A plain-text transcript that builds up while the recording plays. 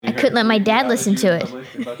couldn't let my dad listen to it.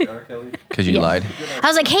 Because you lied? I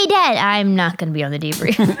was like, hey, Dad, I'm not going to be on the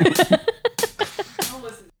debrief.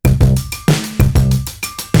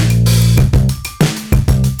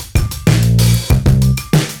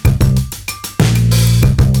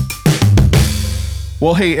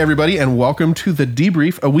 Well, hey, everybody, and welcome to The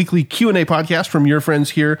Debrief, a weekly Q&A podcast from your friends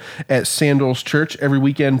here at Sandals Church. Every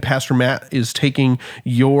weekend, Pastor Matt is taking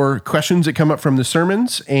your questions that come up from the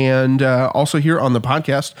sermons, and also here on the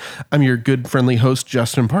podcast, I'm your good, friendly host,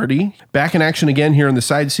 Justin Pardee. Back in action again here in the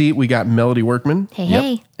side seat, we got Melody Workman.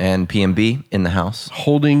 Hey. And PMB in the house.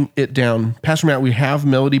 Holding it down. Pastor Matt, we have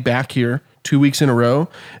Melody back here 2 weeks in a row.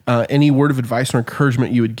 Any word of advice or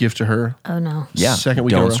encouragement you would give to her? Oh, no. Yeah, Second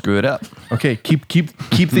week in a don't row. screw it up. Okay, keep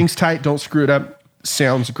things tight. Don't screw it up.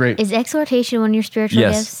 Sounds great. Is exhortation one of your spiritual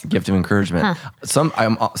Yes, gifts? gift of encouragement.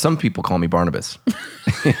 Some people call me Barnabas.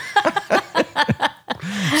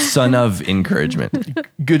 Son of encouragement.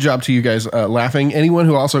 Good job to you guys laughing. Anyone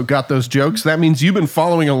who also got those jokes, that means you've been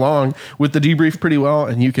following along with the debrief pretty well,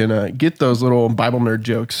 and you can get those little Bible nerd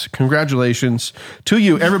jokes. Congratulations to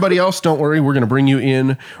you. Everybody else, don't worry. We're going to bring you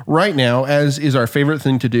in right now, as is our favorite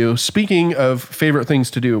thing to do. Speaking of favorite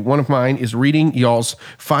things to do, one of mine is reading y'all's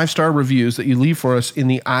 5-star reviews that you leave for us in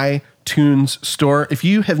the iTunes store. If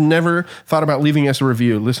you have never thought about leaving us a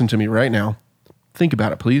review, listen to me right now. Think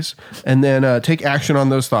about it, please. And then take action on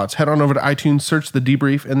those thoughts. Head on over to iTunes, search The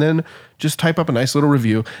Debrief, and then just type up a nice little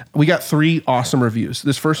review. We got 3 awesome reviews.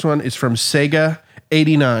 This first one is from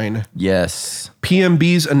Sega89. Yes.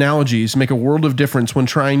 PMB's analogies make a world of difference when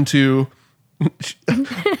trying to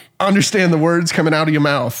understand the words coming out of your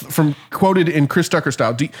mouth. From quoted in Chris Tucker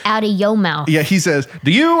style. Out of your mouth. Yeah, he says,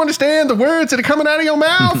 do you understand the words that are coming out of your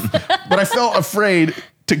mouth? But I felt afraid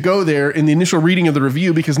to go there in the initial reading of the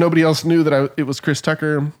review because nobody else knew that it was Chris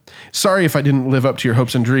Tucker. Sorry if I didn't live up to your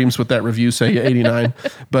hopes and dreams with that review, Sega89.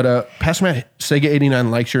 But Pastor Matt, Sega89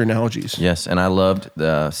 likes your analogies. Yes, and I loved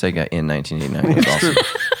the Sega in 1989. It was awesome.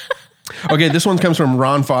 Okay, this one comes from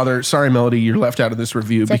Ron Father. Sorry, Melody, you're left out of this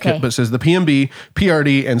review. Okay. But it says, the PMB,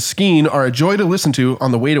 PRD, and Skeen are a joy to listen to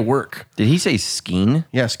on the way to work. Did he say skeen?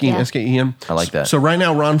 Yeah, Skeen, Yeah. S-K-E-N. I like that. So right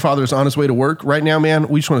now, Ron Father's on his way to work. Right now, man,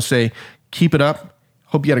 we just want to say, keep it up.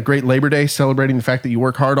 Hope you had a great Labor Day, celebrating the fact that you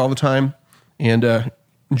work hard all the time, and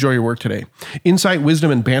enjoy your work today. Insight,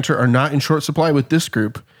 wisdom, and banter are not in short supply with this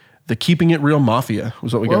group. The Keeping It Real Mafia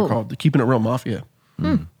was what we got called. The Keeping It Real Mafia.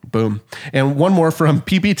 Boom. And one more from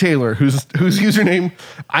PP Taylor, whose username,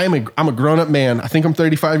 I'm a grown-up man. I think I'm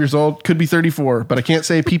 35 years old, could be 34, but I can't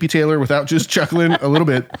say PP Taylor without just chuckling a little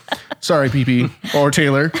bit. Sorry, PP or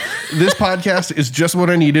Taylor. This podcast is just what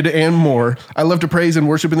I needed and more. I love to praise and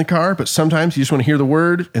worship in the car, but sometimes you just want to hear the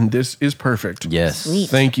word, and this is perfect. Yes. Sweet.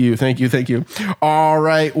 Thank you. All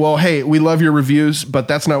right. Well, hey, we love your reviews, but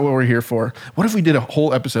that's not what we're here for. What if we did a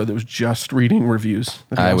whole episode that was just reading reviews?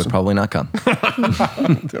 I would probably not come.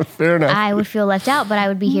 Fair enough. I would feel left out, but I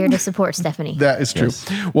would be here to support Stephanie. That is true. Yes.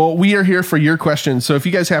 Well, we are here for your questions. So if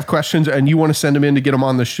you guys have questions and you want to send them in to get them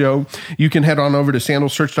on the show, you can head on over to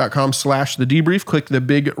sandalschurch.com/thedebrief. Click the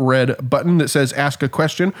big red button that says ask a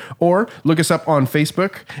question, or look us up on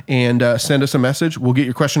Facebook and send us a message. We'll get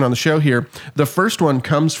your question on the show here. The first one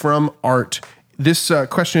comes from Art. This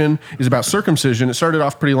question is about circumcision. It started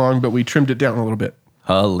off pretty long, but we trimmed it down a little bit.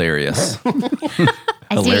 Hilarious.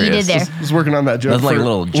 I see what you did there. I was working on that joke. That's like a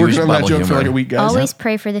little Jewish working on that Bible joke for humor. like a week, guys. Always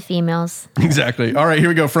pray for the females. Exactly. All right, here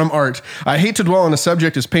we go from Art. I hate to dwell on a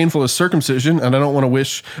subject as painful as circumcision, and I don't want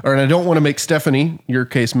to make Stephanie, your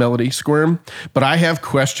case Melody, squirm, but I have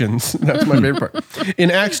questions. That's my favorite part.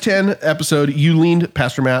 In Acts 10 episode, you leaned,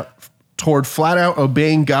 Pastor Matt, toward flat out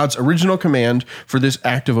obeying God's original command for this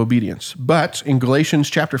act of obedience. But in Galatians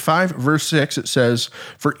chapter 5, verse 6, it says,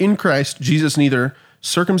 "For in Christ Jesus neither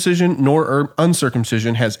circumcision nor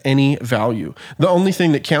uncircumcision has any value. The only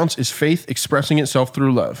thing that counts is faith expressing itself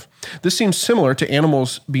through love." This seems similar to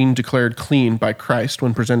animals being declared clean by Christ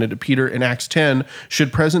when presented to Peter in Acts 10.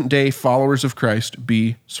 Should present-day followers of Christ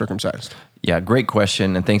be circumcised? Yeah, great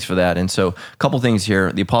question, and thanks for that. And so a couple things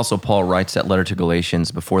here. The Apostle Paul writes that letter to Galatians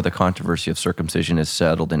before the controversy of circumcision is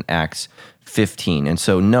settled in Acts 15. And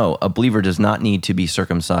so, no, a believer does not need to be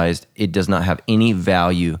circumcised. It does not have any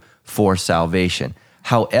value for salvation.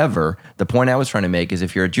 However, the point I was trying to make is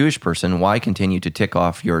if you're a Jewish person, why continue to tick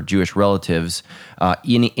off your Jewish relatives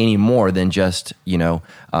any more than just,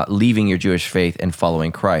 leaving your Jewish faith and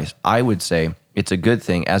following Christ? I would say it's a good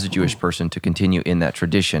thing as a Jewish person to continue in that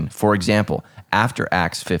tradition. For example, after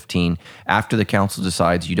Acts 15, after the council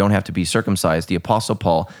decides you don't have to be circumcised, the Apostle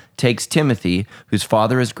Paul takes Timothy, whose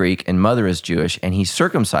father is Greek and mother is Jewish, and he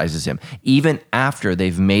circumcises him, even after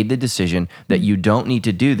they've made the decision that you don't need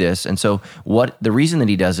to do this. And so the reason that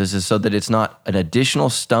he does this is so that it's not an additional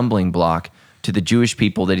stumbling block to the Jewish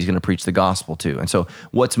people that he's going to preach the gospel to. And so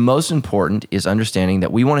what's most important is understanding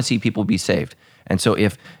that we want to see people be saved. And so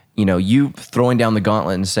if you throwing down the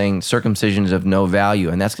gauntlet and saying circumcision is of no value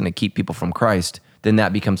and that's going to keep people from Christ, then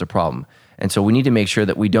that becomes a problem. And so we need to make sure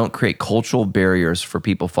that we don't create cultural barriers for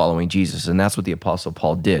people following Jesus. And that's what the Apostle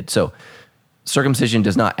Paul did. So circumcision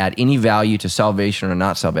does not add any value to salvation or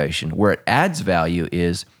not salvation. Where it adds value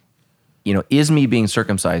is me being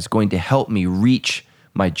circumcised going to help me reach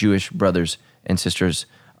my Jewish brothers and sisters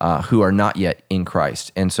who are not yet in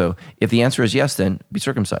Christ? And so if the answer is yes, then be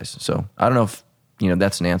circumcised. So I don't know if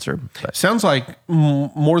that's an answer. But. Sounds like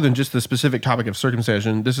more than just the specific topic of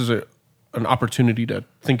circumcision. This is an opportunity to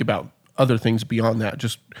think about other things beyond that,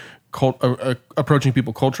 just approaching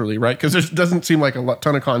people culturally, right? Because there doesn't seem like a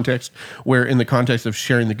ton of context where in the context of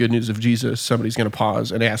sharing the good news of Jesus, somebody's going to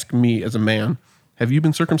pause and ask me as a man, have you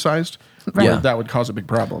been circumcised? Right. Yeah. That would cause a big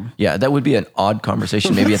problem. Yeah, that would be an odd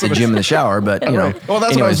conversation, maybe at the gym in the shower, but Right. Well,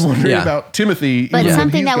 that's what I was wondering about Timothy. But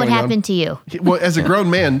something that would happen to you. Well, as a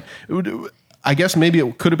grown man, I guess maybe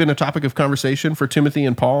it could have been a topic of conversation for Timothy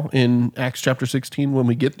and Paul in Acts chapter 16 when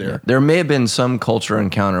we get there. Yeah. There may have been some culture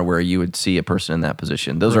encounter where you would see a person in that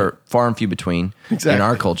position. Those are far and few between in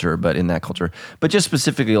our culture, but in that culture. But just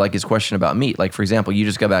specifically like his question about meat, like for example, you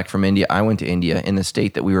just got back from India. I went to India. In the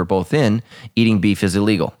state that we were both in, eating beef is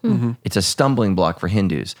illegal. Mm-hmm. It's a stumbling block for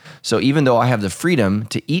Hindus. So even though I have the freedom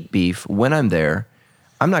to eat beef when I'm there,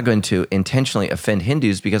 I'm not going to intentionally offend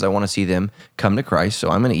Hindus because I want to see them come to Christ.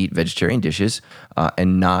 So I'm going to eat vegetarian dishes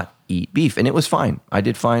and not eat beef. And it was fine. I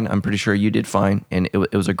did fine. I'm pretty sure you did fine. And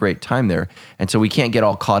it was a great time there. And so we can't get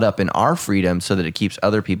all caught up in our freedom so that it keeps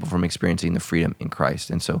other people from experiencing the freedom in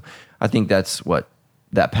Christ. And so I think that's what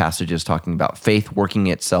that passage is talking about, faith working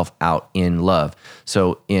itself out in love.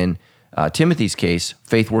 So in Timothy's case,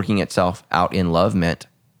 faith working itself out in love meant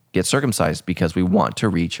get circumcised because we want to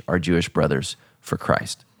reach our Jewish brothers for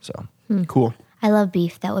Christ. So cool. I love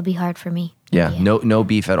beef. That would be hard for me. Yeah, no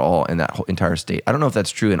beef at all in that whole entire state. I don't know if that's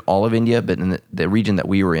true in all of India, but in the region that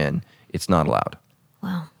we were in, it's not allowed.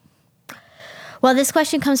 Wow. Well, this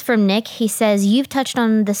question comes from Nick. He says, you've touched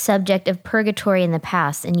on the subject of purgatory in the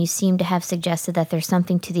past, and you seem to have suggested that there's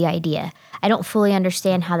something to the idea. I don't fully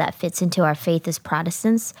understand how that fits into our faith as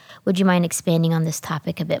Protestants. Would you mind expanding on this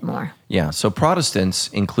topic a bit more? Yeah, so Protestants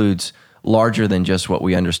includes larger than just what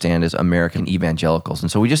we understand as American evangelicals.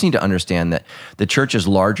 And so we just need to understand that the church is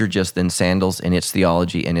larger just than sandals in its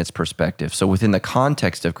theology and its perspective. So within the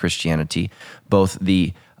context of Christianity, both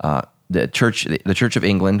the Church of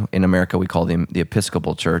England in America, we call them the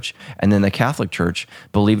Episcopal Church, and then the Catholic Church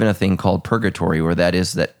believe in a thing called purgatory, where that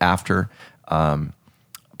is that after a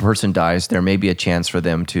person dies, there may be a chance for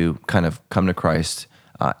them to kind of come to Christ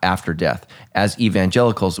after death. As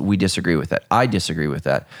evangelicals, we disagree with that. I disagree with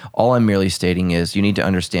that. All I'm merely stating is you need to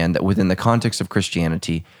understand that within the context of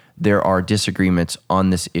Christianity, there are disagreements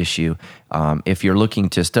on this issue. If you're looking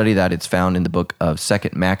to study that, it's found in the book of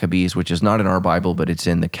 2 Maccabees, which is not in our Bible, but it's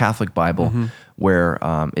in the Catholic Bible, where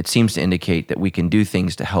it seems to indicate that we can do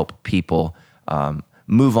things to help people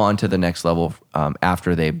move on to the next level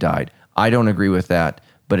after they've died. I don't agree with that,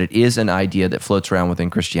 but it is an idea that floats around within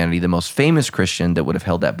Christianity. The most famous Christian that would have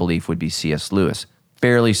held that belief would be C.S. Lewis.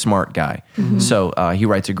 Fairly smart guy. So he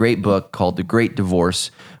writes a great book called The Great Divorce,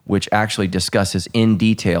 which actually discusses in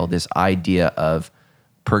detail this idea of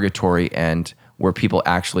purgatory and where people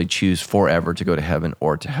actually choose forever to go to heaven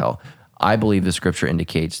or to hell. I believe the scripture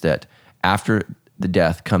indicates that after the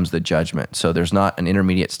death comes the judgment. So there's not an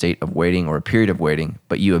intermediate state of waiting or a period of waiting,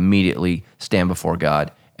 but you immediately stand before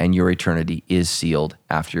God and your eternity is sealed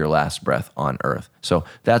after your last breath on earth. So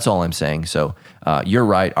that's all I'm saying. So you're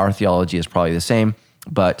right. Our theology is probably the same,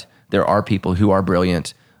 but there are people who are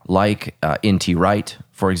brilliant, like N.T. Wright,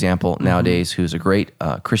 for example, nowadays, who's a great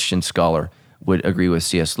Christian scholar, would agree with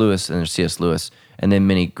C.S. Lewis, and there's C.S. Lewis, and then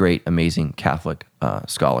many great, amazing Catholic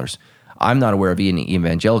scholars. I'm not aware of any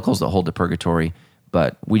evangelicals that hold to purgatory,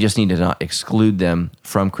 but we just need to not exclude them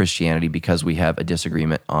from Christianity because we have a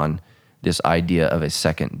disagreement on this idea of a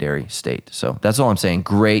secondary state. So that's all I'm saying.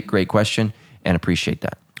 Great question, and appreciate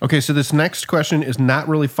that. Okay, so this next question is not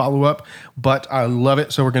really follow-up, but I love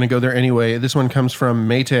it, so we're going to go there anyway. This one comes from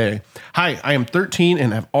Mayte. Hi, I am 13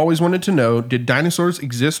 and have always wanted to know, did dinosaurs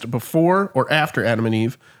exist before or after Adam and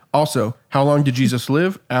Eve? Also, how long did Jesus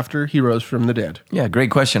live after he rose from the dead? Yeah,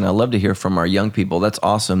 great question. I love to hear from our young people. That's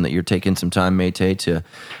awesome that you're taking some time, Mayte, to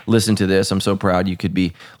listen to this. I'm so proud. You could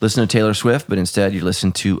be listening to Taylor Swift, but instead you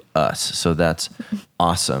listen to us. So that's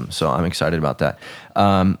awesome. So I'm excited about that.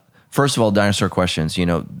 First of all, dinosaur questions.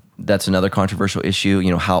 That's another controversial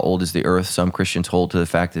issue. How old is the Earth? Some Christians hold to the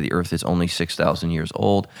fact that the Earth is only 6,000 years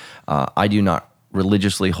old. I do not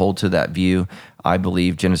religiously hold to that view. I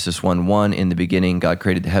believe Genesis 1:1, in the beginning, God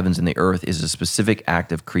created the heavens and the earth, is a specific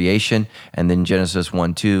act of creation. And then Genesis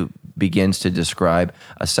 1:2 begins to describe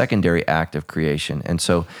a secondary act of creation. And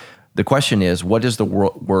so the question is, what does the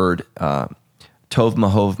word tov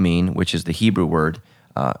mahov mean, which is the Hebrew word?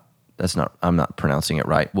 I'm not pronouncing it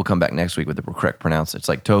right. We'll come back next week with the correct pronounce. It's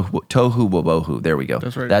like tohu wabohu. There we go.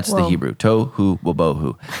 That's right. That's the Hebrew. Tohu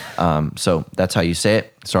wabohu. So that's how you say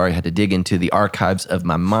it. Sorry, I had to dig into the archives of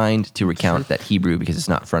my mind to recount that Hebrew because it's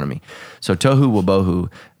not in front of me. So tohu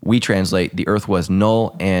wabohu, we translate the earth was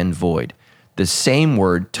null and void. The same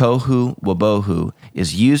word, tohu wabohu,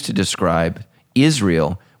 is used to describe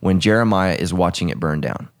Israel when Jeremiah is watching it burn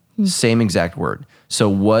down. Same exact word. So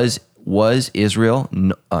was Israel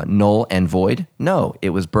null and void? No,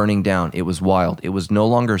 it was burning down. It was wild. It was no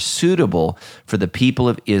longer suitable for the people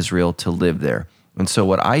of Israel to live there. And so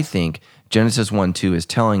what I think Genesis 1:2 is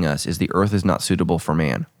telling us is the earth is not suitable for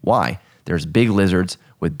man. Why? There's big lizards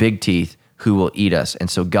with big teeth who will eat us. And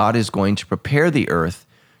so God is going to prepare the earth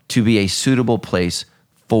to be a suitable place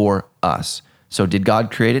for us. So did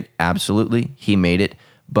God create it? Absolutely. He made it.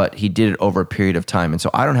 But he did it over a period of time. And so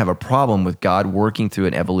I don't have a problem with God working through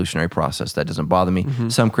an evolutionary process. That doesn't bother me.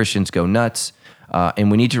 Some Christians go nuts. And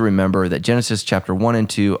we need to remember that Genesis chapter 1 and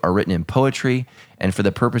 2 are written in poetry and for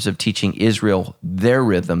the purpose of teaching Israel their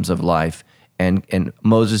rhythms of life. And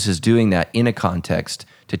Moses is doing that in a context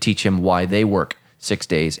to teach him why they work 6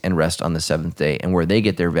 days and rest on the seventh day and where they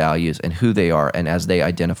get their values and who they are and as they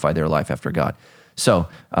identify their life after God. So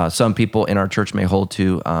some people in our church may hold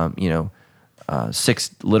to,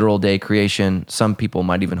 6 literal day creation. Some people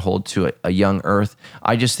might even hold to a young earth.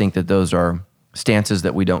 I just think that those are stances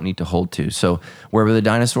that we don't need to hold to. So where were the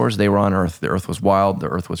dinosaurs? They were on earth. The earth was wild. The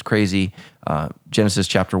earth was crazy. Genesis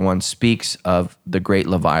chapter 1 speaks of the great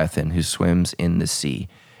Leviathan who swims in the sea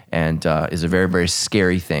and is a very, very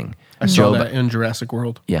scary thing. I saw that in Jurassic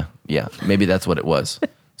World. Yeah. Maybe that's what it was.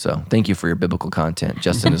 So thank you for your biblical content.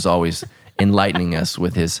 Justin is always enlightening us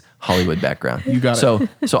with his Hollywood background. You got it.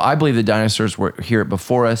 So I believe the dinosaurs were here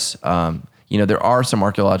before us. There are some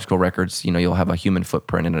archaeological records. You'll have a human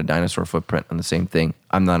footprint and a dinosaur footprint on the same thing.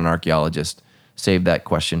 I'm not an archaeologist. Save that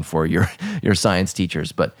question for your science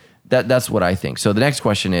teachers. But that's what I think. So the next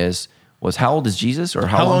question was how old is Jesus, or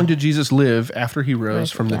how long did Jesus live after he rose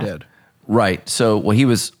from the dead? Right. So, he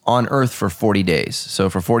was on earth for 40 days. So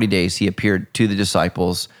for 40 days, he appeared to the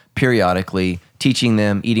disciples periodically, teaching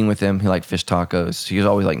them, eating with them. He liked fish tacos. He was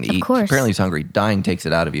always liking to eat. Apparently he's hungry. Dying takes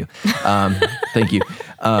it out of you. Thank you.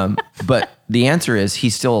 But the answer is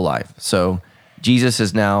he's still alive. So Jesus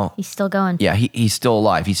is now... He's still going. Yeah, he's still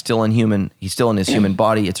alive. He's still in his human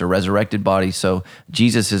body. It's a resurrected body. So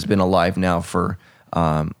Jesus has been alive now for,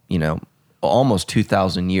 almost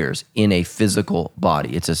 2,000 years in a physical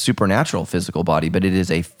body. It's a supernatural physical body, but it is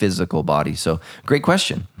a physical body. So great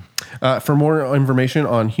question. For more information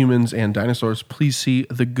on humans and dinosaurs, please see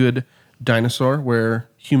The Good Dinosaur, where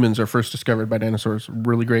humans are first discovered by dinosaurs.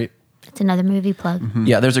 Really great. It's another movie plug. Mm-hmm.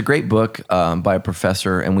 Yeah, there's a great book by a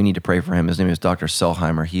professor, and we need to pray for him. His name is Dr.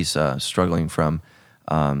 Selheimer. He's struggling from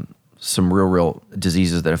some real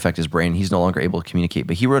diseases that affect his brain. He's no longer able to communicate,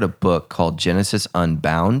 but he wrote a book called Genesis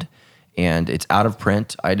Unbound, and it's out of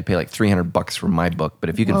print. I had to pay like $300 for my book, but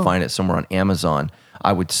if you can find it somewhere on Amazon,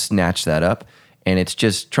 I would snatch that up. And it's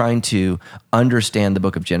just trying to understand the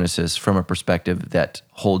book of Genesis from a perspective that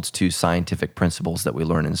holds to scientific principles that we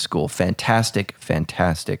learn in school. Fantastic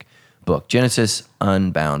book. Genesis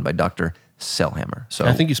Unbound by Dr. Selhammer. So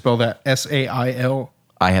I think you spell that S-A-I-L.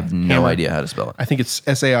 I have no idea how to spell it. I think it's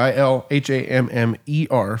S-A-I-L-H-A-M-M-E-R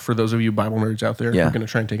for those of you Bible nerds out there. Yeah. We're going to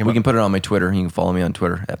try and take him We up. can put it on my Twitter. You can follow me on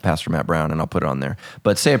Twitter at Pastor Matt Brown, and I'll put it on there.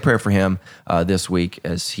 But say a prayer for him this week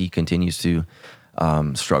as he continues to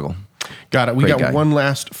struggle. Got it. We got one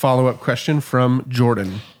last follow-up question from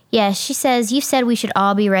Jordan. Yeah, she says, you said we should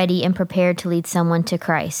all be ready and prepared to lead someone to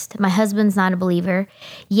Christ. My husband's not a believer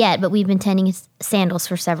yet, but we've been tending his sandals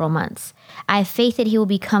for several months. I have faith that he will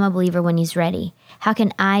become a believer when he's ready. How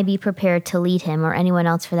can I be prepared to lead him, or anyone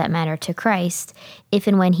else for that matter, to Christ if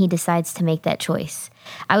and when he decides to make that choice?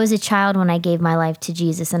 I was a child when I gave my life to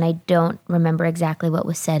Jesus, and I don't remember exactly what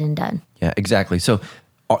was said and done. Yeah, exactly. So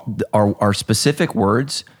our specific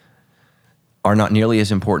words are not nearly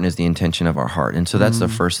as important as the intention of our heart. And so that's the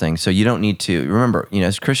first thing. So you don't need to remember,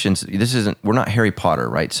 as Christians, we're not Harry Potter,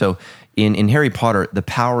 right? So in Harry Potter, the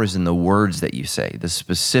power is in the words that you say, the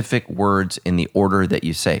specific words in the order that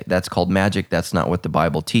you say. That's called magic. That's not what the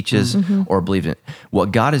Bible teaches or believes in.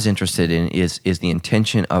 What God is interested in is the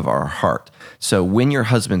intention of our heart. So when your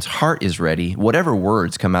husband's heart is ready, whatever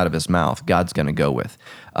words come out of his mouth, God's going to go with.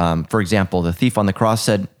 For example, the thief on the cross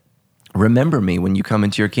said, "Remember me when you come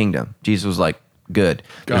into your kingdom." Jesus was like, "Good."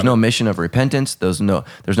 There's no mission of repentance. There's no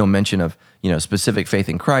mention of specific faith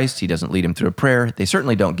in Christ. He doesn't lead him through a prayer. They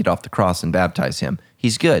certainly don't get off the cross and baptize him.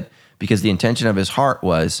 He's good because the intention of his heart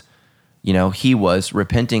was, he was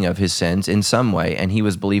repenting of his sins in some way, and he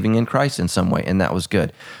was believing in Christ in some way, and that was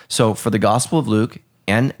good. So for the Gospel of Luke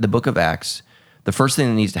and the book of Acts, the first thing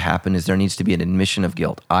that needs to happen is there needs to be an admission of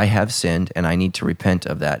guilt. I have sinned, and I need to repent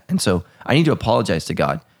of that. And so I need to apologize to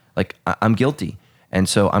God. Like, I'm guilty. And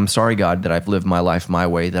so I'm sorry, God, that I've lived my life my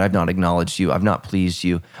way, that I've not acknowledged you, I've not pleased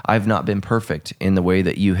you, I've not been perfect in the way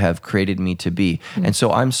that you have created me to be. And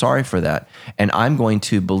so I'm sorry for that. And I'm going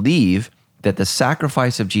to believe that the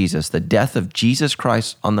sacrifice of Jesus, the death of Jesus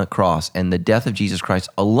Christ on the cross, and the death of Jesus Christ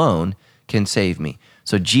alone can save me.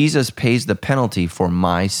 So Jesus pays the penalty for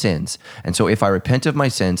my sins. And so if I repent of my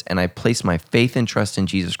sins and I place my faith and trust in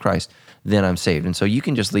Jesus Christ, then I'm saved. And so you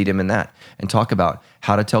can just lead him in that and talk about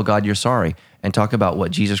how to tell God you're sorry and talk about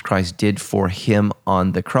what Jesus Christ did for him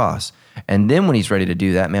on the cross. And then when he's ready to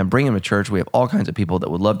do that, man, bring him to church. We have all kinds of people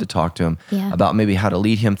that would love to talk to him about maybe how to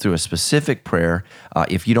lead him through a specific prayer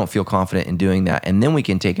if you don't feel confident in doing that. And then we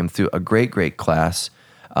can take him through a great class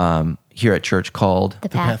here at church called The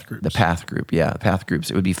Path Groups. The Path Group. Yeah, the Path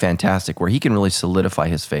Groups. It would be fantastic where he can really solidify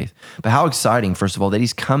his faith. But how exciting, first of all, that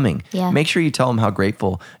he's coming. Yeah. Make sure you tell him how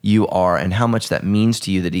grateful you are and how much that means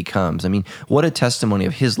to you that he comes. I mean, what a testimony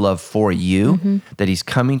of his love for you, that he's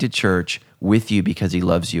coming to church with you because he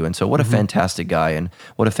loves you. And so what a fantastic guy, and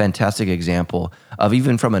what a fantastic example of,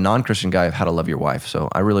 even from a non-Christian guy, of how to love your wife. So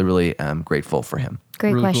I really am grateful for him.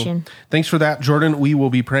 Great Really question. Cool. Thanks for that, Jordan. We will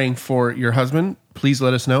be praying for your husband. Please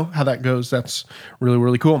let us know how that goes. That's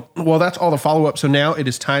really cool. Well, that's all the follow-up. So now it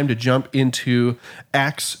is time to jump into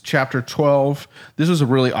Acts chapter 12. This was a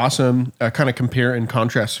really awesome kind of compare and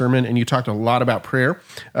contrast sermon, and you talked a lot about prayer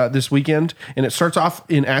this weekend. And it starts off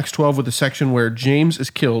in Acts 12 with a section where James is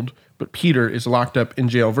killed, but Peter is locked up in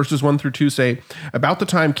jail. Verses 1-2 say, "About the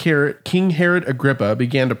time King Herod Agrippa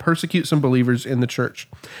began to persecute some believers in the church,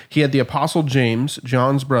 he had the apostle James,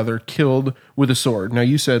 John's brother, killed with a sword." Now,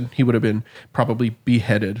 you said he would have been probably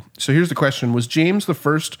beheaded. So here's the question. Was James the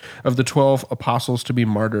first of the 12 apostles to be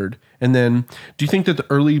martyred? And then, do you think that the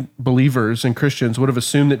early believers and Christians would have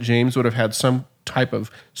assumed that James would have had some type of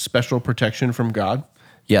special protection from God?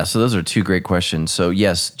 Yeah, so those are two great questions. So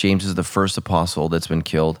yes, James is the first apostle that's been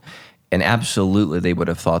killed. And absolutely, they would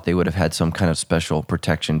have thought they would have had some kind of special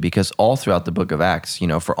protection, because all throughout the book of Acts,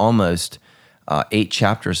 for almost 8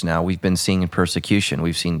 chapters now, we've been seeing persecution.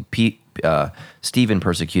 We've seen Stephen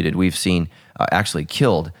persecuted. We've seen actually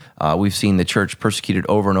killed. We've seen the church persecuted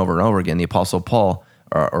over and over and over again. The apostle Paul,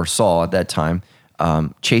 or Saul at that time,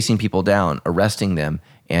 chasing people down, arresting them,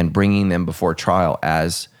 and bringing them before trial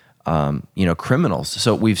as criminals.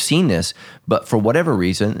 So we've seen this, but for whatever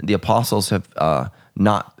reason, the apostles have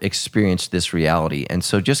not experienced this reality. And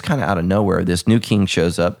so just kind of out of nowhere, this new king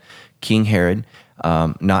shows up, King Herod,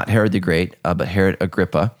 not Herod the Great, but Herod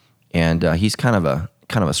Agrippa. And he's kind of a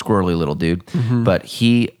squirrely little dude, but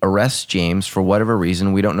he arrests James for whatever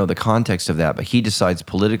reason. We don't know the context of that, but he decides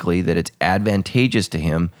politically that it's advantageous to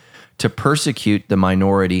him to persecute the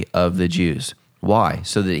minority of the Jews. Why?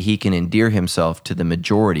 So that he can endear himself to the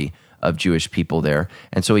majority of Jewish people there.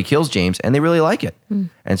 And so he kills James, and they really like it.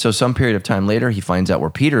 And so some period of time later, he finds out where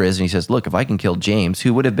Peter is, and he says, look, if I can kill James,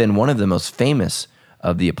 who would have been one of the most famous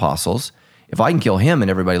of the apostles, if I can kill him and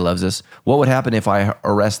everybody loves us, what would happen if I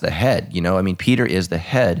arrest the head? Peter is the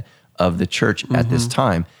head of the church at this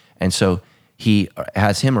time. And so he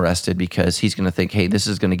has him arrested because he's going to think, hey, this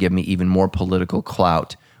is going to give me even more political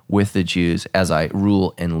clout with the Jews as I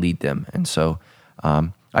rule and lead them. And so I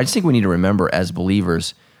just think we need to remember, as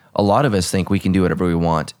believers, a lot of us think we can do whatever we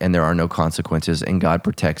want and there are no consequences and God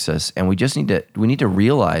protects us. And we need to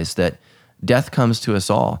realize that death comes to us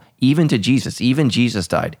all, even to Jesus. Even Jesus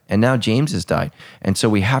died, and now James has died. And so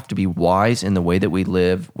we have to be wise in the way that we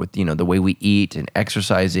live, with the way we eat and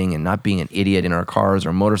exercising, and not being an idiot in our cars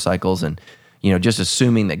or motorcycles and just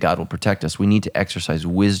assuming that God will protect us. We need to exercise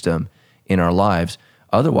wisdom in our lives.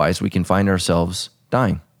 Otherwise, we can find ourselves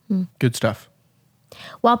dying. Good stuff.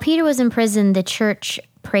 While Peter was in prison, the church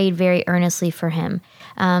prayed very earnestly for him.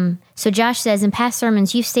 So Josh says, in past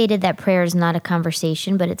sermons, you've stated that prayer is not a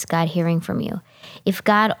conversation, but it's God hearing from you. If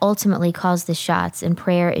God ultimately calls the shots and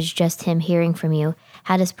prayer is just him hearing from you,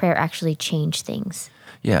 how does prayer actually change things?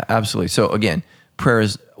 Yeah, absolutely. So again, prayer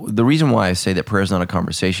is the reason why I say that prayer is not a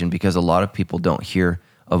conversation, because a lot of people don't hear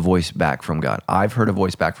a voice back from God. I've heard a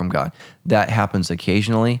voice back from God. That happens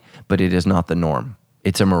occasionally, but it is not the norm.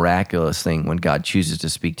 It's a miraculous thing when God chooses to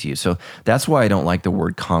speak to you. So that's why I don't like the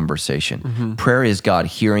word conversation. Prayer is God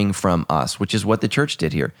hearing from us, which is what the church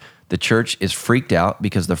did here. The church is freaked out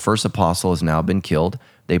because the first apostle has now been killed.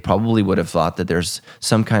 They probably would have thought that there's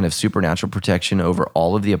some kind of supernatural protection over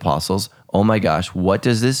all of the apostles. Oh my gosh, what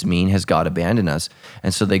does this mean? Has God abandoned us?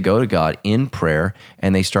 And so they go to God in prayer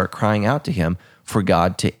and they start crying out to him for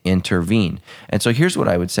God to intervene. And so here's what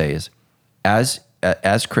I would say is,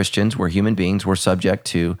 as Christians, we're human beings. We're subject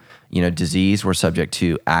to, disease. We're subject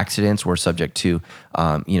to accidents. We're subject to,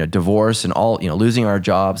 divorce and all, losing our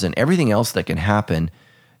jobs and everything else that can happen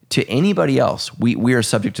to anybody else. We are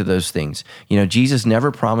subject to those things. Jesus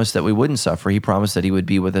never promised that we wouldn't suffer. He promised that he would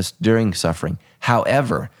be with us during suffering.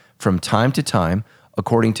 However, from time to time,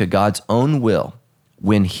 according to God's own will,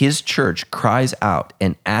 when his church cries out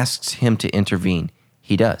and asks him to intervene,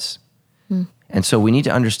 he does. And so we need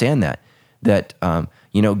to understand that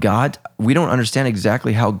God, we don't understand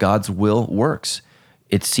exactly how God's will works.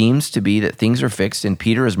 It seems to be that things are fixed and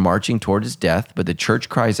Peter is marching toward his death, but the church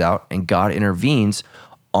cries out and God intervenes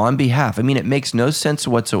on behalf. I mean, it makes no sense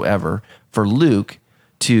whatsoever for Luke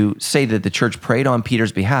to say that the church prayed on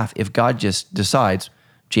Peter's behalf if God just decides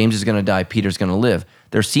James is going to die, Peter's going to live.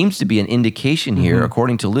 There seems to be an indication here,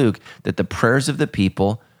 according to Luke, that the prayers of the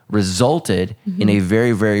people resulted in a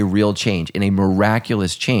very, very real change, in a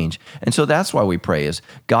miraculous change. And so that's why we pray, is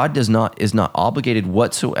God is not obligated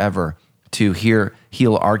whatsoever to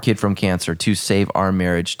heal our kid from cancer, to save our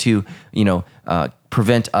marriage, to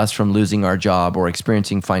prevent us from losing our job or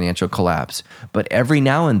experiencing financial collapse. But every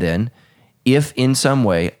now and then, if in some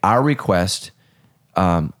way our request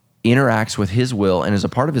interacts with his will and is a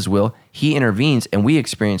part of his will, he intervenes and we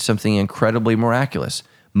experience something incredibly miraculous.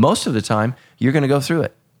 Most of the time, you're going to go through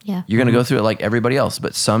it. Yeah. You're going to go through it like everybody else.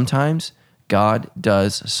 But sometimes God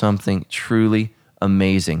does something truly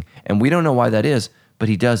amazing. And we don't know why that is, but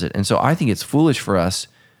he does it. And so I think it's foolish for us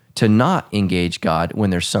to not engage God when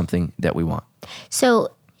there's something that we want.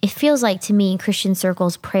 So it feels like to me in Christian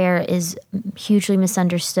circles, prayer is hugely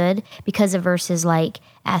misunderstood because of verses like,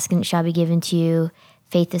 ask and it shall be given to you,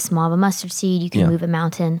 faith is small of a mustard seed, you can move a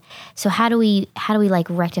mountain. So how do we like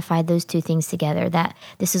rectify those two things together? That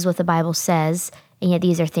this is what the Bible says, and yet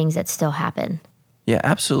these are things that still happen. Yeah,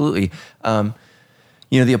 absolutely.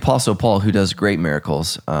 The Apostle Paul, who does great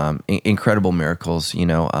miracles, incredible miracles,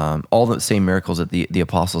 all the same miracles that the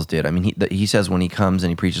apostles did. I mean, he says when he comes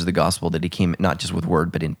and he preaches the gospel that he came not just with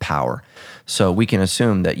word, but in power. So we can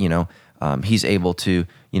assume that, he's able to,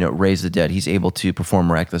 raise the dead. He's able to perform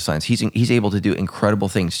miraculous signs. He's able to do incredible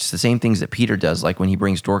things, just the same things that Peter does, like when he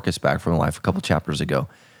brings Dorcas back from life a couple chapters ago.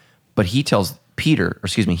 But he tells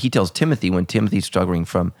Timothy, when Timothy's struggling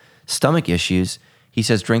from stomach issues, he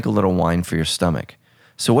says, drink a little wine for your stomach.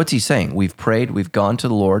 So what's he saying? We've prayed, we've gone to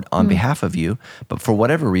the Lord on behalf of you, but for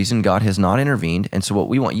whatever reason, God has not intervened. And so what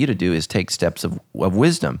we want you to do is take steps of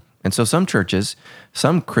wisdom. And so some churches,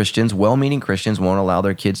 some Christians, well-meaning Christians, won't allow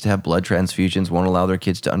their kids to have blood transfusions, won't allow their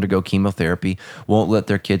kids to undergo chemotherapy, won't let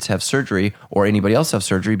their kids have surgery or anybody else have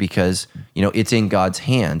surgery because, it's in God's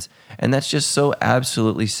hands. And that's just so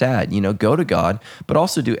absolutely sad. Go to God, but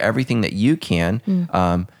also do everything that you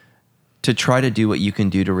can to try to do what you can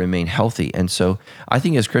do to remain healthy. And so I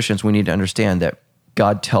think as Christians, we need to understand that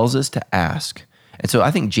God tells us to ask. And so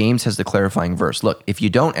I think James has the clarifying verse. Look, if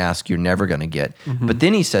you don't ask, you're never going to get. But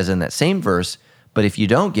then he says in that same verse, but if you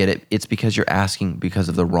don't get it, it's because you're asking because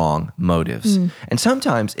of the wrong motives. And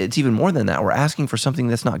sometimes it's even more than that. We're asking for something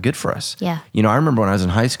that's not good for us. Yeah. I remember when I was in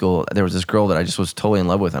high school, there was this girl that I just was totally in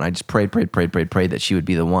love with, and I just prayed that she would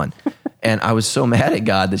be the one. And I was so mad at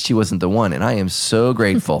God that she wasn't the one. And I am so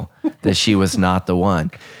grateful that she was not the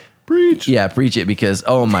one. Preach. Yeah, preach it, because,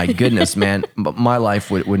 oh my goodness, man, my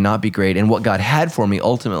life would not be great. And what God had for me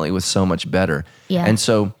ultimately was so much better. Yeah. And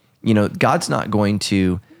so, God's not going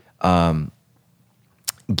to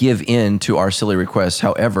give in to our silly requests.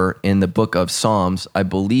 However, in the book of Psalms, I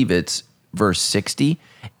believe it's verse 60,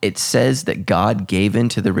 it says that God gave in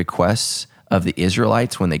to the requests of the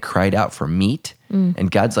Israelites when they cried out for meat.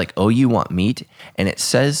 And God's like, oh, you want meat? And it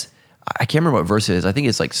says, I can't remember what verse it is. I think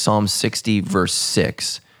it's like Psalm 60, verse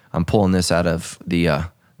 6. I'm pulling this out of the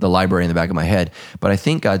library in the back of my head. But I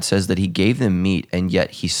think God says that he gave them meat and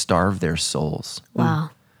yet he starved their souls. Wow.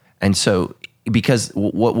 And so because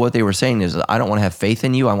what they were saying is, I don't want to have faith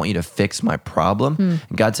in you. I want you to fix my problem.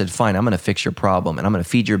 And God said, fine, I'm going to fix your problem, and I'm going to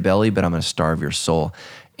feed your belly, but I'm going to starve your soul.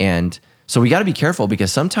 And so we got to be careful,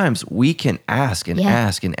 because sometimes we can ask and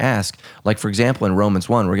ask and ask. Like, for example, in Romans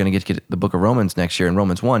 1, we're going to get the book of Romans next year. In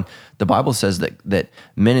Romans 1, the Bible says that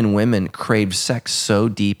men and women crave sex so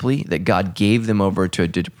deeply that God gave them over to a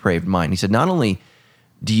depraved mind. He said, not only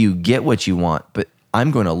do you get what you want, but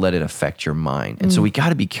I'm going to let it affect your mind. And so we got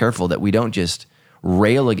to be careful that we don't just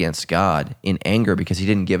rail against God in anger because he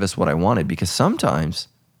didn't give us what I wanted, because sometimes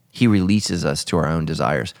he releases us to our own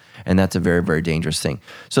desires. And that's a very, very dangerous thing.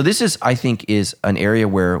 So this is, I think, is an area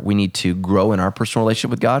where we need to grow in our personal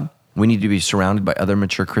relationship with God. We need to be surrounded by other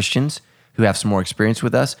mature Christians who have some more experience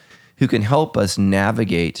with us, who can help us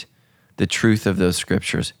navigate the truth of those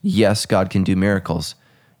scriptures. Yes, God can do miracles.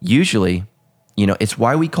 Usually, it's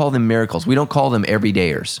why we call them miracles. We don't call them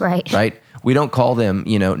everydayers, right? We don't call them,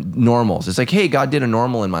 normals. It's like, hey, God did a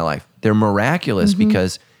normal in my life. They're miraculous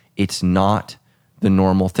because it's not the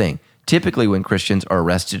normal thing. Typically, when Christians are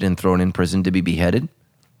arrested and thrown in prison to be beheaded,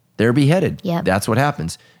 they're beheaded. Yep. That's what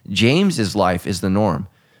happens. James's life is the norm.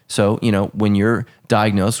 So, when you're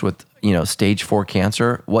diagnosed with, stage 4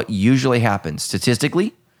 cancer, what usually happens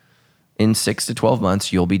statistically, in 6 to 12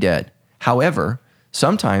 months, you'll be dead. However,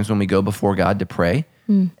 sometimes when we go before God to pray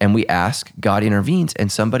and we ask, God intervenes,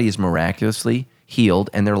 and somebody is miraculously healed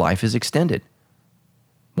and their life is extended.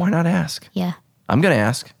 Why not ask? Yeah. I'm going to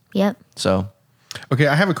ask. Yep. So, Okay,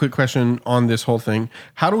 I have a quick question on this whole thing.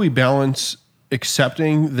 How do we balance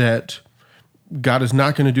accepting that God is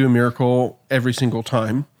not going to do a miracle every single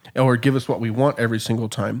time or give us what we want every single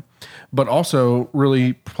time, but also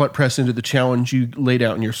really press into the challenge you laid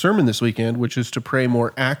out in your sermon this weekend, which is to pray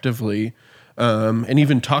more actively and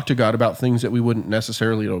even talk to God about things that we wouldn't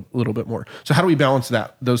necessarily a little bit more. So how do we balance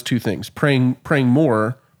those two things, praying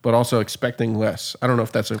more, but also expecting less? I don't know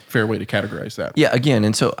if that's a fair way to categorize that. yeah, again,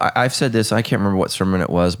 and so I've said this, I can't remember what sermon it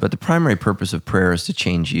was, but the primary purpose of prayer is to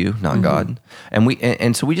change you, not God.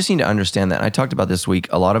 And so we just need to understand that. And I talked about this week,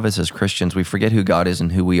 a lot of us as Christians, we forget who God is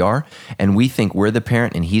and who we are, and we think we're the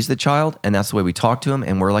parent and he's the child, and that's the way we talk to him,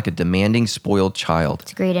 and we're like a demanding, spoiled child.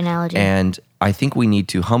 It's a great analogy. And I think we need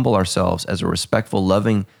to humble ourselves as a respectful,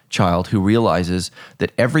 loving child who realizes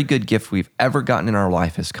that every good gift we've ever gotten in our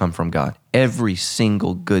life has come from God. Every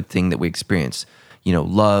single good thing that we experience,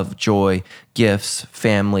 love, joy, gifts,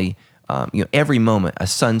 family, every moment, a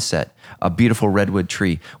sunset, a beautiful redwood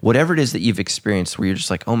tree, whatever it is that you've experienced where you're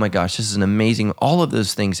just like, oh my gosh, this is an amazing, all of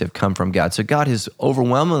those things have come from God. So God has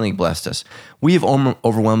overwhelmingly blessed us. We have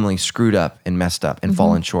overwhelmingly screwed up and messed up and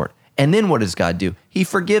fallen short. And then what does God do? He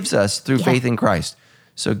forgives us through faith in Christ.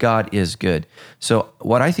 So God is good. So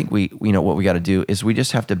what I think what we got to do is we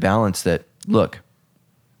just have to balance that. Look,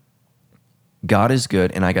 God is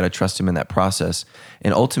good, and I got to trust him in that process.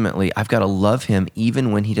 And ultimately, I've got to love him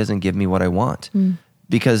even when he doesn't give me what I want.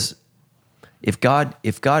 Because if God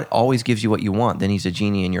always gives you what you want, then he's a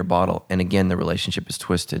genie in your bottle. And again, the relationship is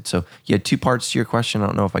twisted. So you had two parts to your question. I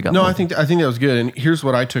don't know if I got No, more. I think that was good. And here's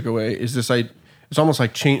what I took away is this: it's almost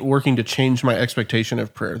like working to change my expectation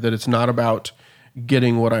of prayer. That it's not about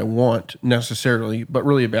getting what I want necessarily, but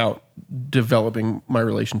really about developing my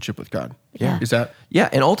relationship with God. Yeah. Is that? Yeah,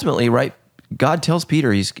 and ultimately, right, God tells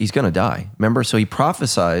Peter he's going to die. Remember? So he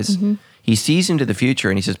prophesies, he sees into the future,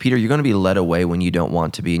 and he says, Peter, you're going to be led away when you don't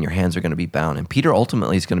want to be, and your hands are going to be bound. And Peter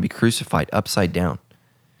ultimately is going to be crucified upside down.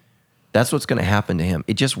 That's what's going to happen to him.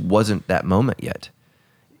 It just wasn't that moment yet.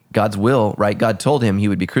 God's will, right? God told him he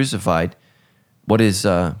would be crucified. What is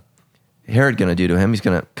Herod going to do to him? He's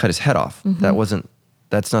going to cut his head off.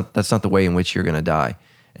 That's not the way in which you're going to die.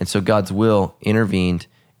 And so God's will intervened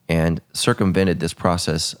and circumvented this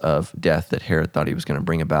process of death that Herod thought he was going to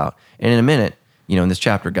bring about. And in a minute, in this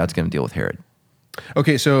chapter, God's going to deal with Herod.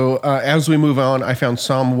 Okay, so as we move on, I found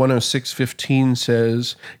Psalm 106:15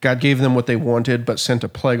 says, God gave them what they wanted, but sent a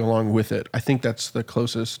plague along with it. I think that's the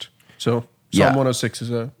closest. So Psalm 106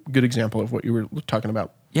 is a good example of what you were talking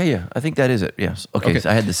about. Yeah. I think that is it. Yes. Okay. So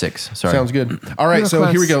I had the 6. Sorry. Sounds good. All right. So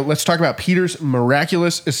close. Here we go. Let's talk about Peter's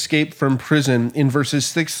miraculous escape from prison in verses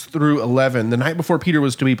 6 through 11. The night before Peter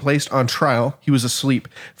was to be placed on trial, he was asleep,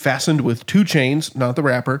 fastened with 2 chains, not the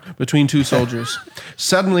rapper, between 2 soldiers.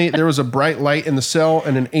 Suddenly, there was a bright light in the cell,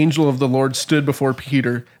 and an angel of the Lord stood before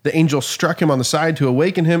Peter. The angel struck him on the side to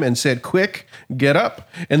awaken him and said, "Quick, get up."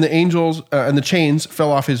 And the chains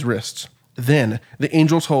fell off his wrists. Then the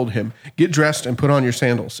angel told him, "Get dressed and put on your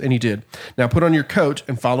sandals." And he did. "Now put on your coat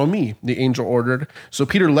and follow me," the angel ordered. So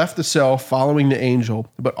Peter left the cell following the angel,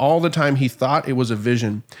 but all the time he thought it was a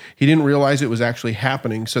vision. He didn't realize it was actually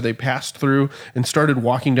happening, so they passed through and started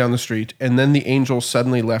walking down the street, and then the angel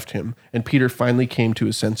suddenly left him, and Peter finally came to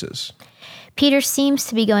his senses. Peter seems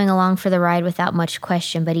to be going along for the ride without much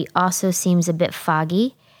question, but he also seems a bit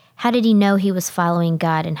foggy. How did he know he was following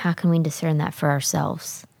God, and how can we discern that for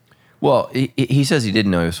ourselves? Well, he says he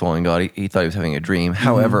didn't know he was following God. He thought he was having a dream.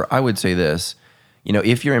 However, I would say this,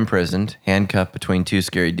 if you're imprisoned, handcuffed between two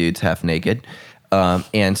scary dudes half naked,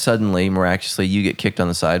 and suddenly, miraculously, you get kicked on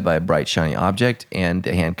the side by a bright, shiny object, and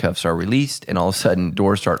the handcuffs are released, and all of a sudden,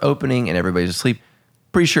 doors start opening, and everybody's asleep,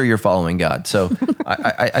 pretty sure you're following God. So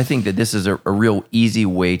I think that this is a real easy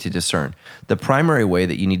way to discern. The primary way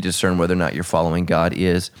that you need to discern whether or not you're following God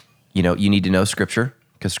is, you need to know Scripture,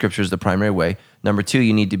 because Scripture is the primary way. Number two,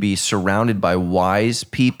 you need to be surrounded by wise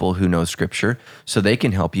people who know Scripture so they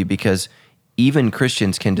can help you, because even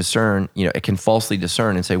Christians can discern, it can falsely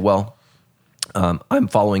discern and say, well, I'm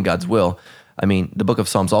following God's will. I mean, the book of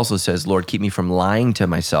Psalms also says, Lord, keep me from lying to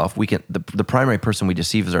myself. The primary person we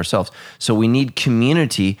deceive is ourselves. So we need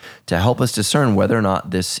community to help us discern whether or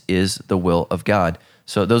not this is the will of God.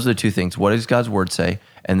 So those are the two things. What does God's word say?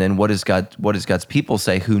 And then what does God's people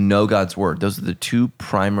say who know God's word? Those are the two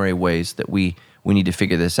primary ways that we need to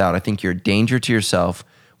figure this out. I think you're a danger to yourself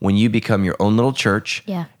when you become your own little church,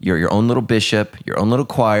 you're your own little bishop, your own little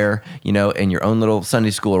choir, and your own little Sunday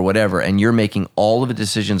school or whatever, and you're making all of the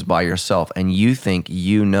decisions by yourself, and you think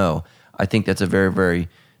I think that's a very, very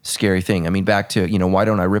scary thing. I mean, back to, why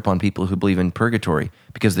don't I rip on people who believe in purgatory?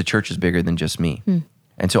 Because the church is bigger than just me.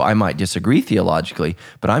 And so I might disagree theologically,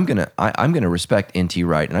 but I'm gonna respect N.T.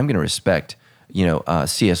 Wright, and I'm gonna respect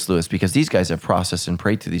C.S. Lewis, because these guys have processed and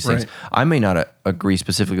prayed through these things. I may not agree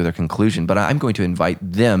specifically with their conclusion, but I'm going to invite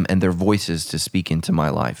them and their voices to speak into my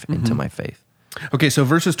life, into my faith. Okay, so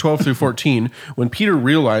verses 12 through 14, when Peter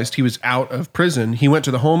realized he was out of prison, he went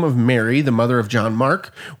to the home of Mary, the mother of John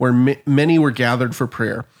Mark, where many were gathered for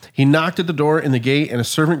prayer. He knocked at the door in the gate, and a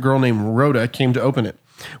servant girl named Rhoda came to open it.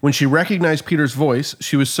 When she recognized Peter's voice,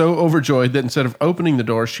 she was so overjoyed that instead of opening the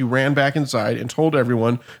door, she ran back inside and told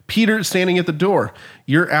everyone, "Peter is standing at the door.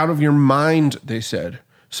 You're out of your mind," they said.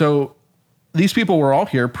 So these people were all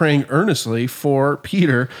here praying earnestly for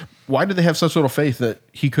Peter. Why did they have such little faith that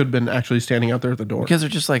he could have been actually standing out there at the door? Because they're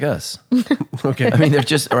just like us. Okay. I mean, they're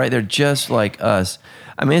just like us.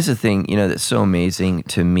 I mean, it's the thing, that's so amazing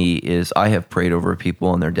to me is I have prayed over people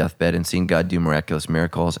on their deathbed and seen God do miraculous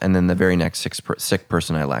miracles, and then the very next sick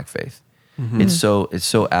person, I lack faith. Mm-hmm. It's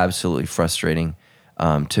so absolutely frustrating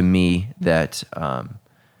to me that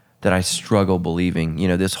I struggle believing.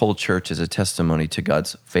 This whole church is a testimony to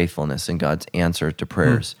God's faithfulness and God's answer to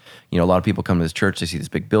prayers. A lot of people come to this church, they see this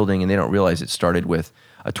big building, and they don't realize it started with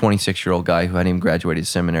a 26-year-old guy who hadn't even graduated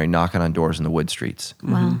seminary knocking on doors in the wood streets.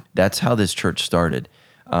 Wow. That's how this church started.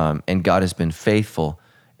 And God has been faithful,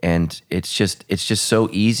 and it's just so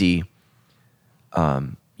easy,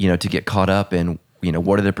 to get caught up in,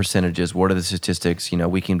 what are the percentages, what are the statistics?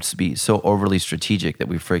 We can be so overly strategic that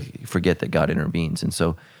we forget that God intervenes. And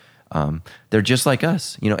so they're just like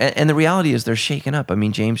us, and the reality is they're shaken up. I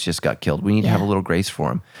mean, James just got killed. We need to have a little grace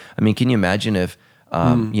for him. I mean, can you imagine if,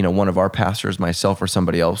 one of our pastors, myself, or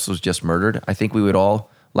somebody else was just murdered? I think we would all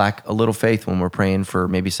lack a little faith when we're praying for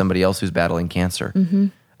maybe somebody else who's battling cancer. Mm-hmm.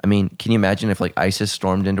 I mean, can you imagine if ISIS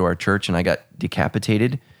stormed into our church and I got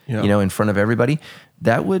decapitated, in front of everybody?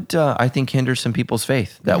 That would, I think, hinder some people's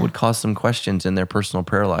faith. That would cause some questions in their personal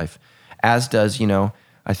prayer life, as does,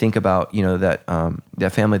 I think about,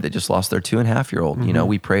 that family that just lost their 2.5-year-old. Mm-hmm.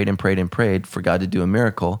 We prayed and prayed and prayed for God to do a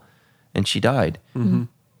miracle, and she died. Mm-hmm.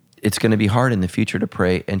 It's going to be hard in the future to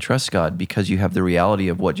pray and trust God because you have the reality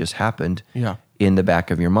of what just happened in the back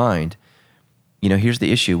of your mind. Here's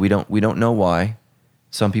the issue. We don't know why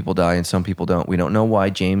some people die and some people don't. We don't know why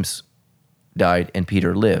James died and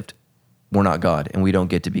Peter lived. We're not God, and we don't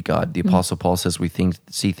get to be God. The Apostle Paul says we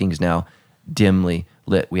see things now dimly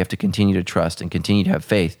lit. We have to continue to trust and continue to have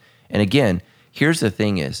faith. And again, here's the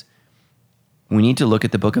thing is, we need to look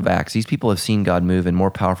at the book of Acts. These people have seen God move in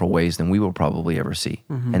more powerful ways than we will probably ever see,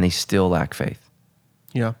 and they still lack faith.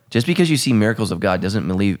 Yeah. Just because you see miracles of God doesn't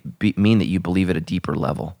mean that you believe at a deeper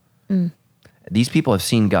level. These people have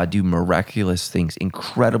seen God do miraculous things.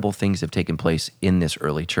 Incredible things have taken place in this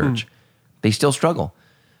early church. They still struggle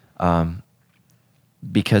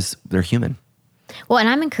because they're human. Well, and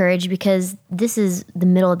I'm encouraged because this is the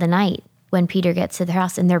middle of the night. when Peter gets to their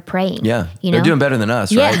house and they're praying. Yeah. You They're know? doing better than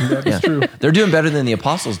us, Yeah. right? That is true. They're doing better than the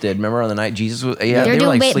apostles did. Remember on the night Jesus was, They're they were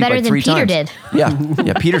doing asleep better like than 3 Peter times. did.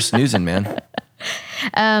 Yeah. Peter's snoozing, man.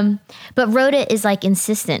 But Rhoda is like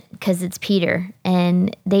insistent because it's Peter,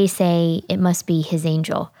 and they say it must be his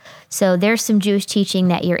angel. So there's some Jewish teaching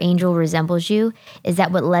that your angel resembles you. Is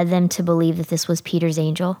that what led them to believe that this was Peter's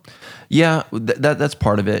angel? Yeah, that's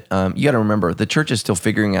part of it. You got to remember, the church is still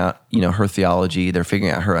figuring out, her theology. They're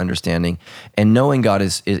figuring out her understanding, and knowing God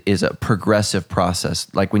is a progressive process.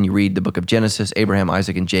 Like when you read the book of Genesis, Abraham,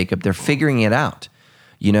 Isaac, and Jacob, they're figuring it out.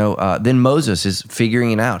 Then Moses is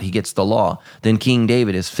figuring it out. He gets the law. Then King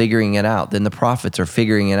David is figuring it out. Then the prophets are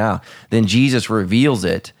figuring it out. Then Jesus reveals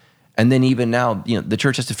it. And then even now, the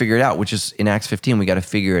church has to figure it out, which is in Acts 15, we got to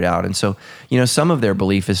figure it out. And so, some of their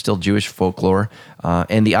belief is still Jewish folklore.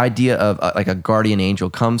 And the idea of like a guardian angel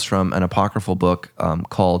comes from an apocryphal book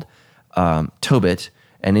called Tobit.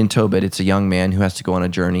 And in Tobit, it's a young man who has to go on a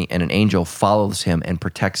journey, and an angel follows him and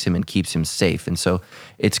protects him and keeps him safe. And so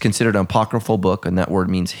it's considered an apocryphal book, and that word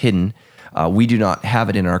means hidden. We do not have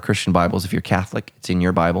it in our Christian Bibles. If you're Catholic, it's in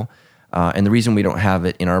your Bible. And the reason we don't have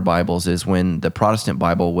it in our Bibles is when the Protestant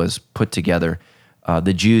Bible was put together,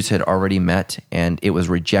 the Jews had already met, and it was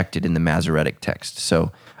rejected in the Masoretic text.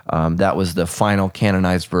 So that was the final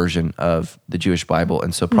canonized version of the Jewish Bible.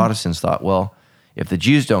 And so Protestants thought, well, if the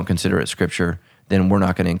Jews don't consider it scripture, then we're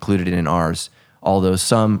not going to include it in ours, although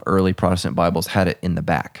some early Protestant Bibles had it in the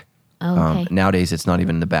back. Oh, okay. Nowadays, it's not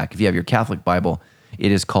even in the back. If you have your Catholic Bible,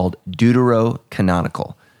 it is called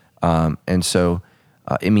deuterocanonical. And so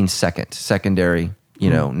it means secondary,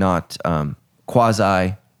 not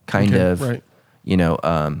quasi kind of, right.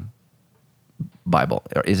 Bible.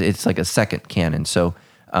 It's like a second canon. So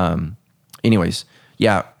anyways,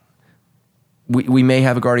 yeah, we may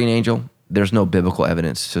have a guardian angel. There's no biblical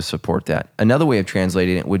evidence to support that. Another way of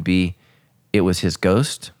translating it would be it was his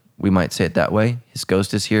ghost. We might say it that way. His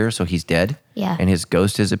ghost is here, so he's dead. Yeah. And his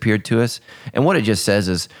ghost has appeared to us. And what it just says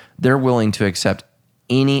is they're willing to accept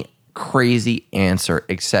any crazy answer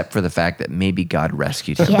except for the fact that maybe God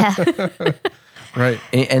rescued him. Yeah. Right.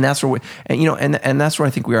 And that's where and that's where I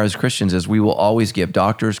think we are as Christians is we will always give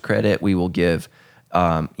doctors credit. We will give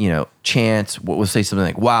chance. We'll say something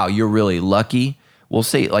like, wow, you're really lucky. We'll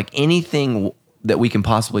say like anything that we can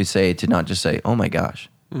possibly say to not just say, oh my gosh,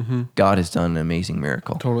 God has done an amazing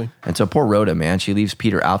miracle. Totally. And so poor Rhoda, man, she leaves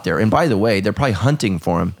Peter out there. And by the way, they're probably hunting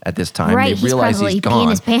for him at this time. Right, They he's realize probably he's peeing gone.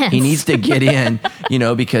 his pants. He needs to get in,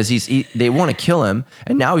 because they want to kill him.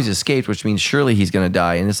 And now he's escaped, which means surely he's going to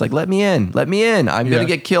die. And it's like, let me in. I'm going to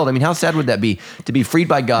get killed. I mean, how sad would that be to be freed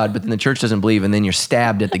by God, but then the church doesn't believe, and then you're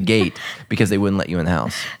stabbed at the gate because they wouldn't let you in the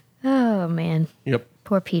house. Oh, man. Yep.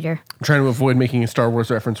 Poor Peter. I'm trying to avoid making a Star Wars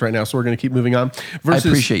reference right now, so we're going to keep moving on. I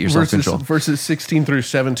appreciate your self-control. Verses 16 through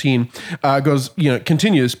 17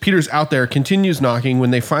 continues. Peter's out there, continues knocking.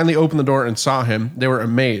 When they finally opened the door and saw him, they were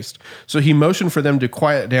amazed. So he motioned for them to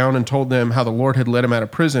quiet down and told them how the Lord had let him out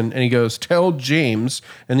of prison. And he goes, tell James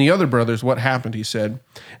and the other brothers what happened, he said.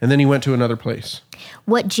 And then he went to another place.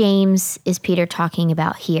 What James is Peter talking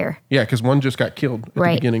about here? Yeah, because one just got killed at the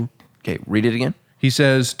beginning. Okay, read it again. He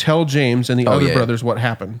says, tell James and the other brothers what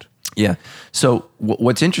happened. Yeah. So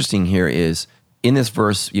what's interesting here is in this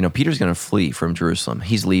verse, Peter's going to flee from Jerusalem.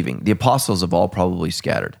 He's leaving. The apostles have all probably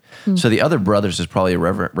scattered. So the other brothers is probably a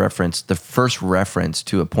the first reference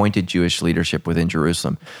to appointed Jewish leadership within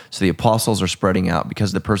Jerusalem. So the apostles are spreading out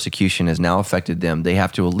because the persecution has now affected them. They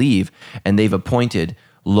have to leave, and they've appointed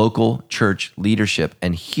local church leadership.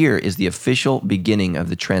 And here is the official beginning of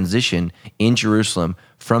the transition in Jerusalem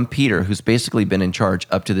from Peter, who's basically been in charge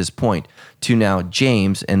up to this point, to now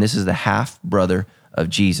James, and this is the half-brother of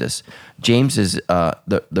Jesus. James is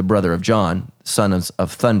the brother of John, son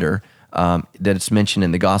of thunder, that it's mentioned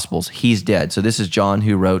in the Gospels. He's dead. So this is John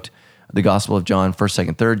who wrote the Gospel of John, 1st,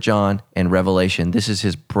 2nd, 3rd John, and Revelation. This is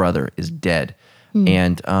his brother, is dead.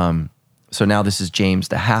 And so now this is James,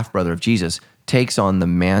 the half-brother of Jesus, takes on the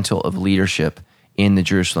mantle of leadership in the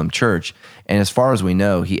Jerusalem church. And as far as we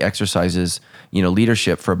know, he exercises,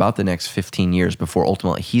 leadership for about the next 15 years before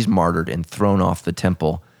ultimately he's martyred and thrown off the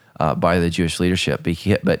temple by the Jewish leadership.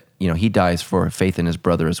 But he dies for faith in his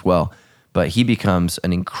brother as well. But he becomes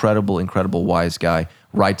an incredible, incredible wise guy,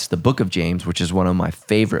 writes the book of James, which is one of my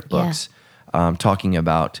favorite books, talking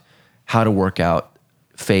about how to work out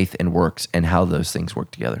faith and works and how those things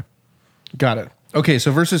work together. Got it. Okay,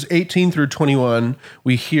 so verses 18 through 21,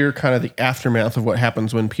 we hear kind of the aftermath of what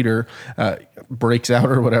happens when Peter breaks out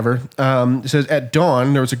or whatever. It says, at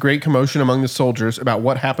dawn, there was a great commotion among the soldiers about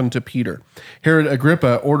what happened to Peter. Herod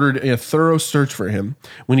Agrippa ordered a thorough search for him.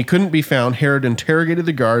 When he couldn't be found, Herod interrogated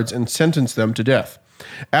the guards and sentenced them to death.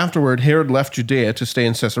 Afterward, Herod left Judea to stay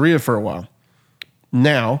in Caesarea for a while.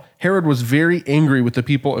 Now, Herod was very angry with the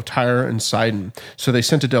people of Tyre and Sidon, so they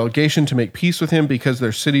sent a delegation to make peace with him because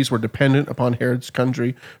their cities were dependent upon Herod's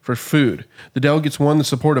country for food. The delegates won the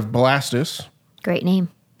support of Blastus. Great name.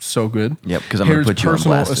 So good. Yep, because I'm going to put you on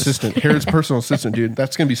personal Blastus. assistant. Herod's personal assistant, dude.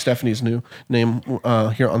 That's going to be Stephanie's new name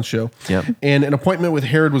here on the show. Yep. And an appointment with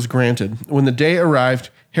Herod was granted. When the day arrived,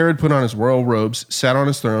 Herod put on his royal robes, sat on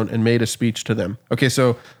his throne, and made a speech to them. Okay,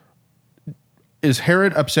 so is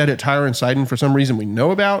Herod upset at Tyre and Sidon for some reason we know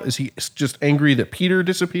about? Is he just angry that Peter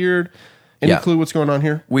disappeared? Any clue what's going on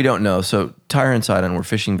here? We don't know. So Tyre and Sidon were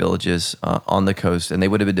fishing villages on the coast, and they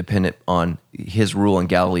would have been dependent on his rule in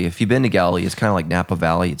Galilee. If you've been to Galilee, it's kind of like Napa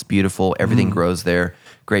Valley. It's beautiful. Everything grows there.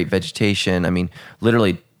 Great vegetation. I mean,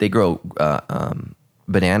 literally, they grow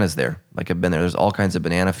bananas there. Like I've been there. There's all kinds of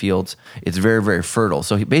banana fields. It's very, very fertile.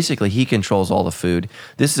 So he controls all the food.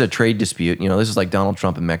 This is a trade dispute. This is like Donald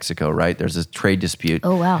Trump in Mexico, right? There's this trade dispute.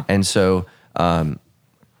 Oh, wow. And so, and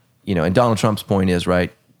Donald Trump's point is,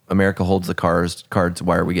 right, America holds the cards.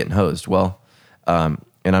 Why are we getting hosed? Well,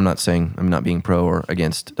 and I'm not saying I'm not being pro or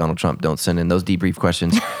against Donald Trump. Don't send in those debrief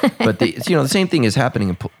questions. But the same thing is happening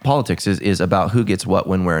in politics is about who gets what,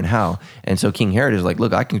 when, where, and how. And so King Herod is like,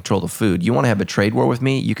 look, I control the food. You want to have a trade war with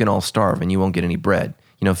me? You can all starve and you won't get any bread.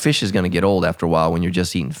 Fish is going to get old after a while when you're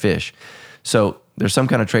just eating fish. So there's some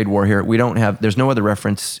kind of trade war here. There's no other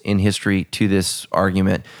reference in history to this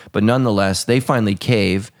argument. But nonetheless, they finally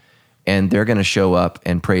cave. And they're going to show up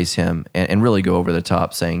and praise him and really go over the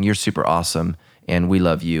top saying, you're super awesome and we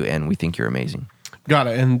love you and we think you're amazing. Got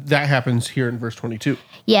it. And that happens here in verse 22.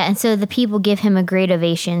 Yeah, and so the people give him a great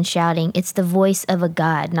ovation, shouting, "It's the voice of a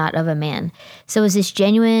god, not of a man." So is this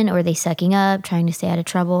genuine, or are they sucking up, trying to stay out of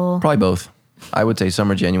trouble? Probably both. I would say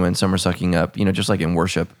some are genuine, some are sucking up, just like in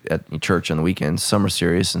worship at church on the weekends. Some are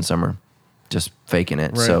serious and some are just faking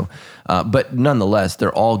it. Right. So, but nonetheless,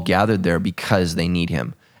 they're all gathered there because they need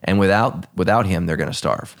him. And without him, they're going to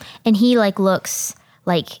starve. And he looks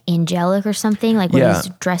like angelic or something, like what he's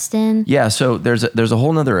dressed in. Yeah. So there's a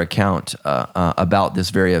whole nother account about this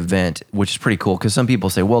very event, which is pretty cool because some people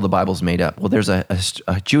say, well, the Bible's made up. Well, there's a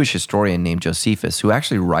Jewish historian named Josephus who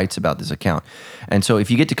actually writes about this account. And so if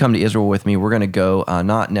you get to come to Israel with me, we're going to go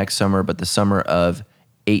not next summer, but the summer of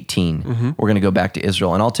 18. We're going to go back to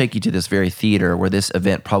Israel, and I'll take you to this very theater where this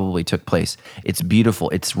event probably took place. It's beautiful.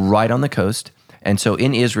 It's right on the coast. And so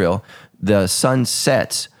in Israel, the sun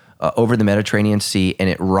sets over the Mediterranean Sea, and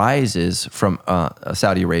it rises from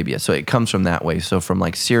Saudi Arabia. So it comes from that way. So from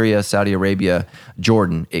like Syria, Saudi Arabia,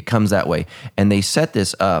 Jordan, it comes that way. And they set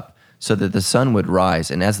this up so that the sun would rise.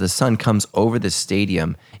 And as the sun comes over the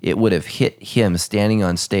stadium, it would have hit him standing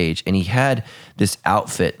on stage. And he had this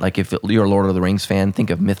outfit, like if you're a Lord of the Rings fan, think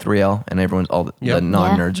of Mithril, and all the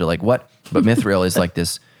non-nerds are like, what? But Mithril is like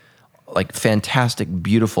this fantastic,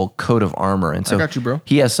 beautiful coat of armor. And so I got you, bro.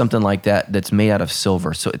 He has something like that that's made out of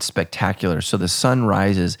silver. So it's spectacular. So the sun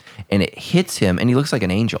rises and it hits him and he looks like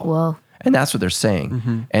an angel. Whoa. And that's what they're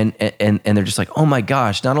saying. And they're just like, oh my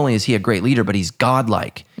gosh, not only is he a great leader, but he's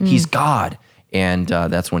godlike. He's God. And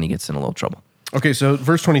that's when he gets in a little trouble. Okay, so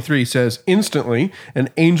verse 23 says, "Instantly an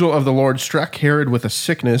angel of the Lord struck Herod with a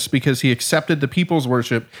sickness because he accepted the people's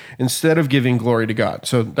worship instead of giving glory to God."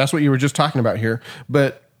 So that's what you were just talking about here.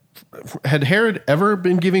 But had Herod ever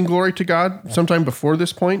been giving glory to God sometime before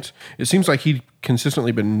this point? It seems like he'd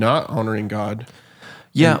consistently been not honoring God.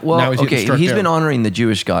 Yeah, well, he's down. been honoring the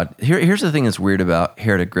Jewish God. Here's the thing that's weird about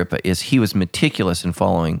Herod Agrippa is he was meticulous in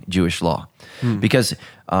following Jewish law. Because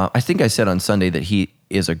I think I said on Sunday that he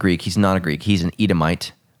is a Greek. He's not a Greek. He's an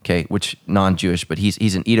Edomite, okay, which non-Jewish, but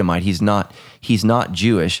he's an Edomite. He's not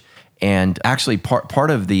Jewish. And actually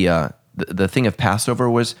part of the thing of Passover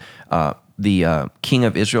was the king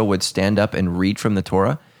of Israel would stand up and read from the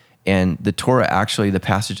Torah. And the Torah, actually, the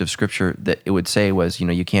passage of scripture that it would say was,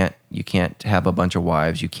 you can't have a bunch of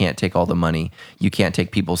wives, you can't take all the money, you can't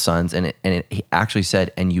take people's sons, and it actually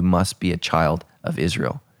said, and you must be a child of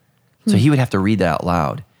Israel. So he would have to read that out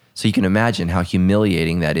loud. So you can imagine how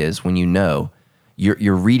humiliating that is when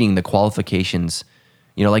you're reading the qualifications.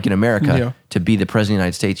 Like in America, to be the president of the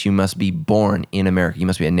United States, you must be born in America. You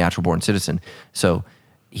must be a natural born citizen. So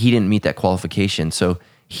he didn't meet that qualification. So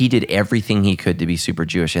he did everything he could to be super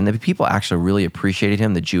Jewish. And the people actually really appreciated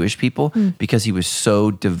him, the Jewish people, because he was so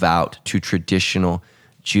devout to traditional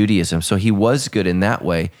Judaism. So he was good in that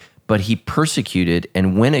way, but he persecuted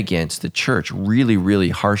and went against the church really, really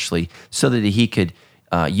harshly so that he could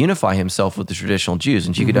unify himself with the traditional Jews.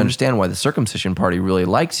 And you could understand why the circumcision party really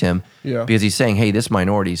likes him, because he's saying, hey, this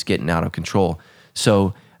minority is getting out of control.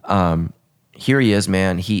 So here he is,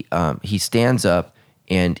 man. He stands up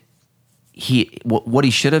and what he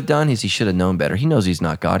should have done is he should have known better. He knows he's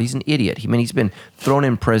not God. He's an idiot. He's been thrown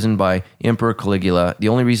in prison by Emperor Caligula. The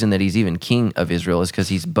only reason that he's even king of Israel is because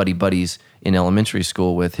he's buddies in elementary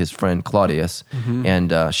school with his friend Claudius.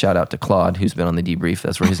 And shout out to Claude, who's been on the Debrief.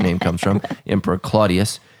 That's where his name comes from, Emperor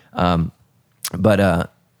Claudius. God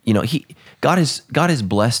has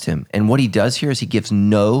blessed him. And what he does here is he gives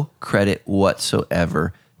no credit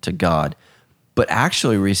whatsoever to God, but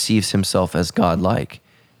actually receives himself as godlike.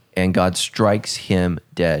 And God strikes him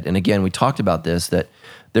dead. And again, we talked about this, that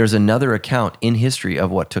there's another account in history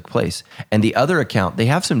of what took place. And the other account, they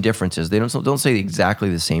have some differences. They don't say exactly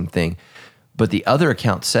the same thing. But the other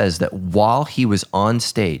account says that while he was on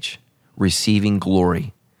stage receiving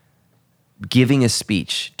glory, giving a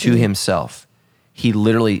speech to himself, he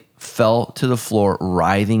literally fell to the floor,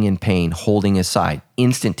 writhing in pain, holding his side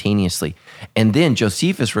instantaneously. And then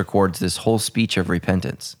Josephus records this whole speech of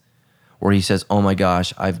repentance, where he says, oh my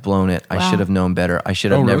gosh, I've blown it. I should have known better. I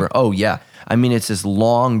should have never. Really? Oh yeah. It's this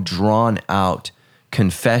long drawn out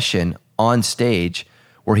confession on stage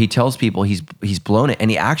where he tells people he's blown it.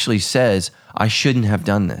 And he actually says, I shouldn't have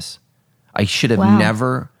done this. I should have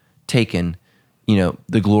never taken,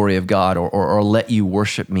 the glory of God or let you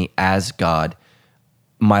worship me as God.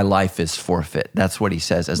 My life is forfeit. That's what he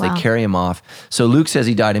says as they carry him off. So Luke says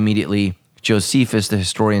he died immediately. Josephus, the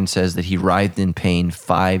historian, says that he writhed in pain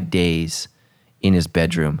 5 days in his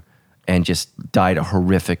bedroom and just died a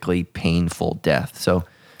horrifically painful death. So,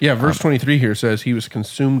 verse 23 here says he was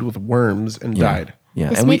consumed with worms and died. Yeah,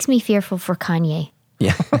 this makes me fearful for Kanye.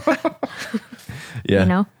 Yeah,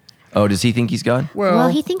 yeah. Oh, does he think he's God? Well,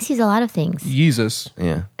 he thinks he's a lot of things. Jesus.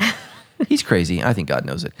 Yeah, he's crazy. I think God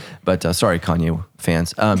knows it. But sorry, Kanye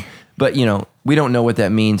fans. But, we don't know what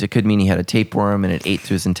that means. It could mean he had a tapeworm and it ate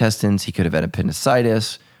through his intestines. He could have had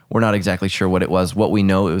appendicitis. We're not exactly sure what it was. What we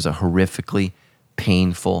know, it was a horrifically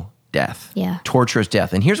painful death. Yeah. Torturous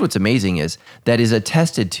death. And here's what's amazing is that is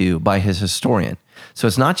attested to by his historian. So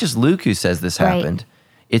it's not just Luke who says this happened.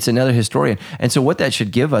 It's another historian. And so what that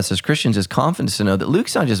should give us as Christians is confidence to know that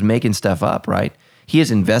Luke's not just making stuff up, right? He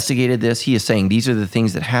has investigated this. He is saying these are the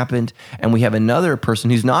things that happened. And we have another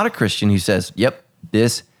person who's not a Christian who says, yep,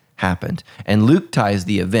 this happened. And Luke ties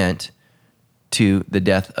the event to the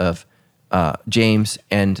death of James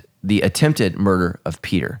and the attempted murder of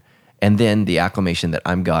Peter. And then the acclamation that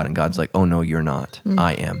I'm God. And God's like, oh, no, you're not.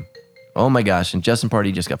 I am. Oh, my gosh. And Justin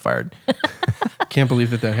Party just got fired. Can't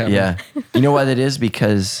believe that happened. Yeah. You know why that is?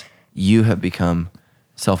 Because you have become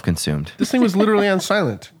self-consumed. This thing was literally on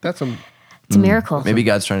silent. It's a miracle. Maybe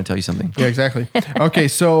God's trying to tell you something. Yeah, exactly. Okay,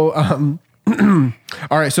 so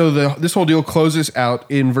all right, so this whole deal closes out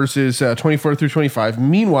in verses 24 through 25.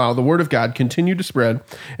 Meanwhile, the word of God continued to spread,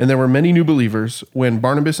 and there were many new believers. When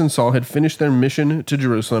Barnabas and Saul had finished their mission to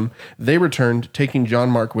Jerusalem, they returned, taking John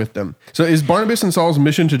Mark with them. So is Barnabas and Saul's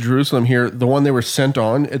mission to Jerusalem here the one they were sent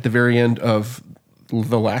on at the very end of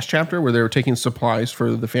the last chapter, where they were taking supplies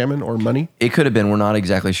for the famine or money? It could have been. We're not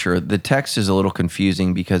exactly sure. The text is a little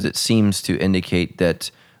confusing because it seems to indicate that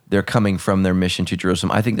they're coming from their mission to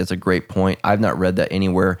Jerusalem. I think that's a great point. I've not read that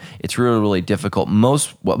anywhere. It's really, really difficult.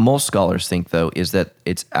 What most scholars think, though, is that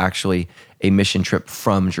it's actually a mission trip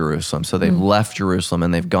from Jerusalem. So they've left Jerusalem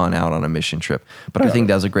and they've gone out on a mission trip. But I think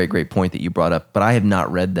that was a great point that you brought up. But I have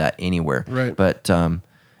not read that anywhere. Right. But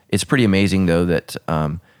it's pretty amazing, though, that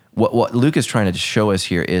what Luke is trying to show us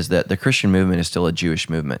here is that the Christian movement is still a Jewish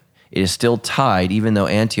movement. It is still tied, even though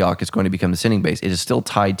Antioch is going to become the sending base, it is still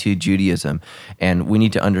tied to Judaism. And we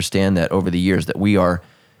need to understand that over the years that we are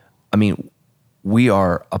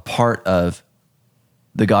a part of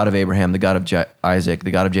the God of Abraham, the God of Isaac,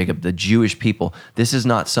 the God of Jacob, the Jewish people. This is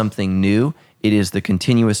not something new. It is the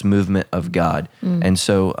continuous movement of God. And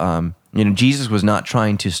so, Jesus was not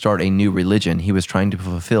trying to start a new religion. He was trying to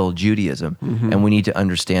fulfill Judaism. And we need to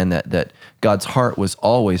understand that God's heart was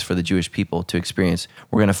always for the Jewish people to experience.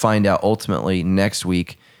 We're going to find out ultimately next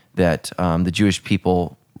week that the Jewish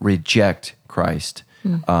people reject Christ.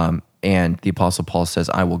 And the Apostle Paul says,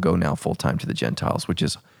 I will go now full time to the Gentiles, which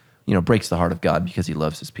is, breaks the heart of God because he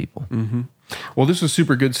loves his people. Well, this is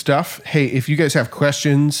super good stuff. Hey, if you guys have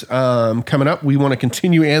questions coming up, we want to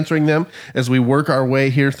continue answering them as we work our way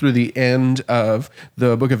here through the end of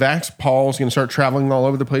the book of Acts. Paul's going to start traveling all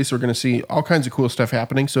over the place. We're going to see all kinds of cool stuff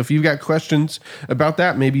happening. So if you've got questions about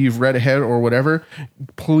that, maybe you've read ahead or whatever,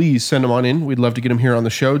 please send them on in. We'd love to get them here on the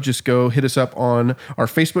show. Just go hit us up on our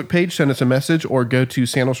Facebook page, send us a message, or go to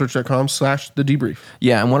sandalchurch.com/thedebrief.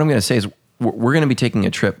 Yeah, and what I'm going to say is, we're going to be taking a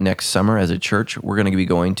trip next summer as a church. We're going to be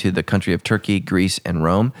going to the country of Turkey, Greece, and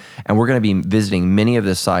Rome. And we're going to be visiting many of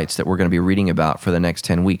the sites that we're going to be reading about for the next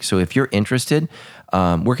 10 weeks. So if you're interested,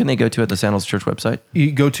 where can they go to at the Sandals Church website?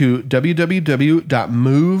 You go to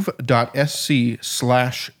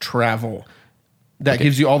www.move.sc/travel. That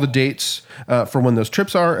gives you all the dates for when those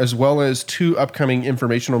trips are, as well as 2 upcoming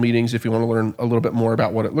informational meetings if you want to learn a little bit more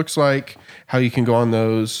about what it looks like, how you can go on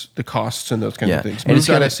those, the costs and those kinds of things.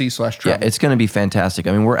 Move.sc/travel. Yeah, it's going to be fantastic.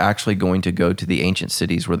 I mean, we're actually going to go to the ancient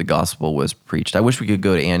cities where the gospel was preached. I wish we could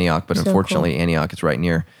go to Antioch, but unfortunately Antioch is right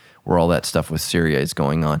near where all that stuff with Syria is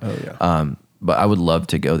going on. Oh, yeah. But I would love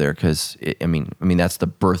to go there because I mean that's the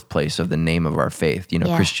birthplace of the name of our faith.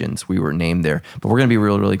 Christians, we were named there. But we're going to be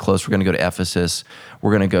really, really close. We're going to go to Ephesus.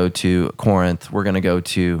 We're going to go to Corinth. We're going to go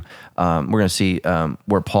to we're going to see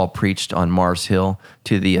where Paul preached on Mars Hill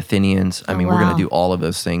to the Athenians. We're going to do all of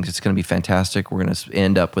those things. It's going to be fantastic. We're going to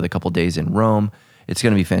end up with a couple days in Rome. It's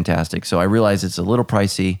going to be fantastic. So I realize it's a little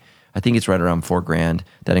pricey. I think it's right around $4,000.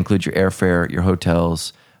 That includes your airfare, your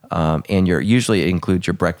hotels. And usually it includes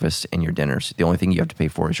your breakfast and your dinners. The only thing you have to pay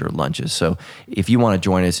for is your lunches. So if you want to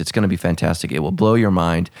join us, it's going to be fantastic. It will blow your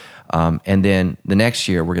mind. And then the next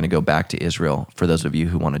year, we're going to go back to Israel for those of you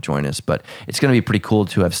who want to join us. But it's going to be pretty cool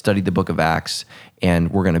to have studied the book of Acts.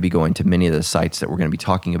 And we're going to be going to many of the sites that we're going to be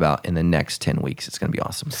talking about in the next 10 weeks. It's going to be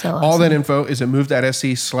awesome. So All that info is at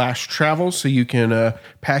move.sc/travel, so you can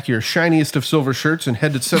pack your shiniest of silver shirts and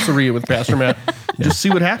head to Caesarea with Pastor Matt. Just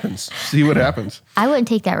see what happens. See what happens. I wouldn't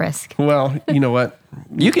take that risk. Well, you know what?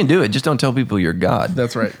 You can do it. Just don't tell people you're God.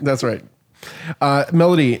 That's right. That's right.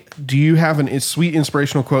 Melody, do you have a sweet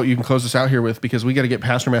inspirational quote you can close us out here with? Because we got to get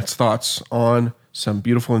Pastor Matt's thoughts on some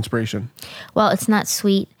beautiful inspiration. Well, it's not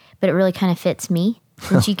sweet, but it really kind of fits me.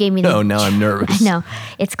 Since you gave me No, now I'm nervous. No,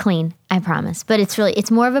 it's clean, I promise. But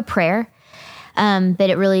it's more of a prayer, but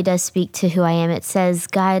it really does speak to who I am. It says,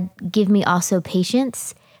 God, give me also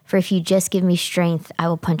patience, for if you just give me strength, I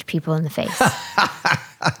will punch people in the face.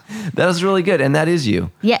 That was really good. And that is you.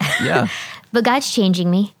 Yeah. Yeah. But God's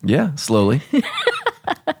changing me. Yeah, slowly.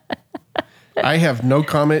 I have no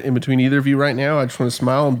comment in between either of you right now. I just want to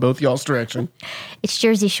smile in both y'all's direction. It's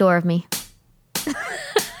Jersey Shore of me.